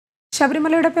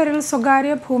ശബരിമലയുടെ പേരിൽ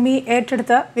സ്വകാര്യ ഭൂമി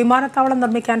ഏറ്റെടുത്ത് വിമാനത്താവളം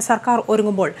നിർമ്മിക്കാൻ സർക്കാർ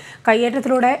ഒരുങ്ങുമ്പോൾ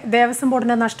കയ്യേറ്റത്തിലൂടെ ദേവസ്വം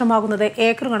ബോർഡിന് നഷ്ടമാകുന്നത്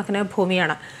ഏക്കർ കണക്കിന്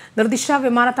ഭൂമിയാണ്. നിർദ്ദിഷ്ട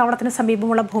വിമാനത്താവളത്തിന്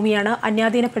സമീപമുള്ള ഭൂമിയാണ്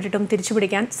അന്യാധീനപ്പെട്ടിട്ടും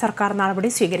തിരിച്ചുപിടിക്കാൻ സർക്കാർ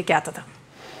നടപടി സ്വീകരിക്കാത്തത്.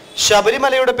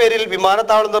 ശബരിമലയുടെ പേരിൽ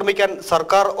വിമാനത്താവളം നിർമ്മിക്കാൻ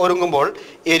സർക്കാർ ഒരുങ്ങുമ്പോൾ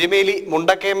എരുമേലി,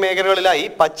 മുണ്ടക്കയം മേഖലകളിലായി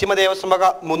പശ്ചിമ ദേവസ്വം വക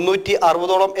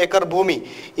 360ഓളം ഏക്കർ ഭൂമി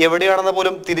എവിടെയാണെന്ന്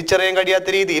പോലും തിരിച്ചറിയാൻ കഴിയാത്ത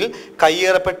രീതിയിൽ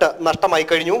കയ്യേറപ്പെട്ട് നഷ്ടമായി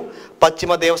കഴിഞ്ഞു.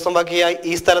 പശ്ചിമ ദേവസ്വം വകയായി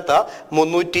ഈ സ്ഥലത്ത്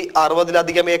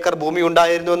 360ലധികം ഏക്കർ ഭൂമി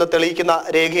ഉണ്ടായിരുന്നുവെന്ന് തെളിയിക്കുന്ന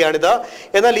രേഖയാണിത്.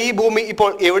 എന്നാൽ ഈ ഭൂമി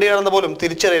ഇപ്പോൾ എവിടെയാണെന്ന് പോലും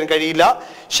തിരിച്ചറിയാൻ കഴിയില്ല.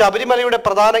 ശബരിമലയുടെ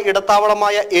പ്രധാന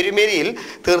ഇടത്താവളമായ എരുമേലിയിൽ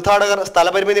തീർത്ഥാടകർ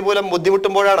സ്ഥലപരിമിതി മൂലം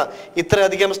ബുദ്ധിമുട്ടുമ്പോഴാണ്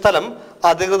ഇത്രയധികം സ്ഥലം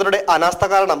അധികൃതരുടെ അനാസ്ഥ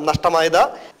കാരണം നഷ്ടമായത്.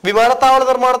 വിമാനത്താവള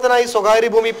നിർമ്മാണത്തിനായി സ്വകാര്യ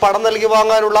ഭൂമി പണം നൽകി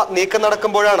വാങ്ങാനുള്ള നീക്കം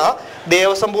നടക്കുമ്പോഴാണ്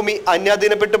ദേവസ്വം ഭൂമി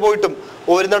അന്യാധീനപ്പെട്ടു പോയിട്ടും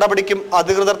ഒരു നടപടിക്കും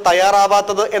അധികൃതർ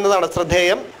തയ്യാറാവാത്തത് എന്നതാണ്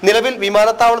ശ്രദ്ധേയം. നിലവിൽ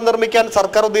വിമാനത്താവളം നിർമ്മിക്കാൻ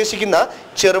സർക്കാർ ഉദ്ദേശിക്കുന്ന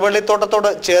ചെറുവള്ളിത്തോട്ടത്തോട്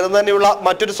ചേർന്ന് തന്നെയുള്ള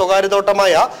മറ്റൊരു സ്വകാര്യ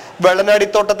തോട്ടമായ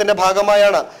വെള്ളനാടിത്തോട്ടത്തിന്റെ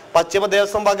ഭാഗമായാണ് പശ്ചിമ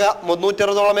ദേവസ്വം വക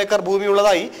 360ഓളം ഏക്കർ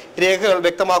ഭൂമിയുള്ളതായി രേഖകൾ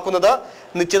വ്യക്തമാക്കുന്നത്.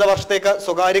 നിശ്ചിത വർഷത്തേക്ക്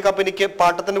സ്വകാര്യ കമ്പനിക്ക്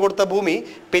പാട്ടത്തിന് കൊടുത്ത ഭൂമി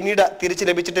പിന്നീട് തിരിച്ചു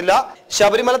ലഭിച്ചിട്ടില്ല.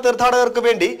 ശബരിമല തീർത്ഥാടകർക്ക്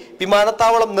വേണ്ടി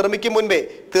വിമാനത്താവളം നിർമ്മിക്കും മുൻപേ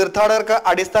തീർത്ഥാടകർക്ക്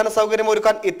അടിസ്ഥാന സൗകര്യം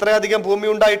ഒരുക്കാൻ ഇത്രയധികം ഭൂമി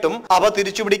ഉണ്ടായിട്ടും അവ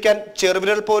തിരിച്ചുപിടിക്കാൻ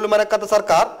ചെറുവിരൽ പോലും അനക്കാത്ത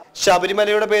സർക്കാർ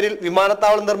ശബരിമലയുടെ പേരിൽ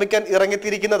വിമാനത്താവളം നിർമ്മിക്കാൻ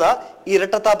ഇറങ്ങിത്തിരിക്കുന്നത്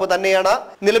ഇരട്ടത്താപ്പ് തന്നെയാണ്.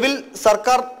 നിലവിൽ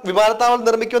സർക്കാർ വിമാനത്താവളം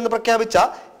നിർമ്മിക്കുമെന്ന് പ്രഖ്യാപിച്ച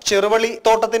ചെറുവള്ളി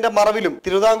തോട്ടത്തിന്റെ മറവിലും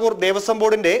തിരുവിതാംകൂർ ദേവസ്വം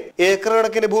ബോർഡിന്റെ ഏക്കർ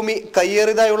കണക്കിന് ഭൂമി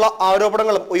കയ്യേറിയതായുള്ള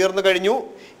ആരോപണങ്ങളും ഉയർന്നു കഴിഞ്ഞു.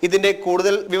 ഇതിന്റെ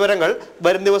കൂടുതൽ വിവരങ്ങൾ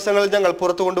വരും ദിവസങ്ങളിൽ ഞങ്ങൾ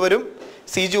പുറത്തു കൊണ്ടുവരും.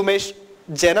 സി ജി ഉമേഷ്,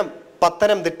 ജനം,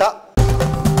 പത്തനംതിട്ട.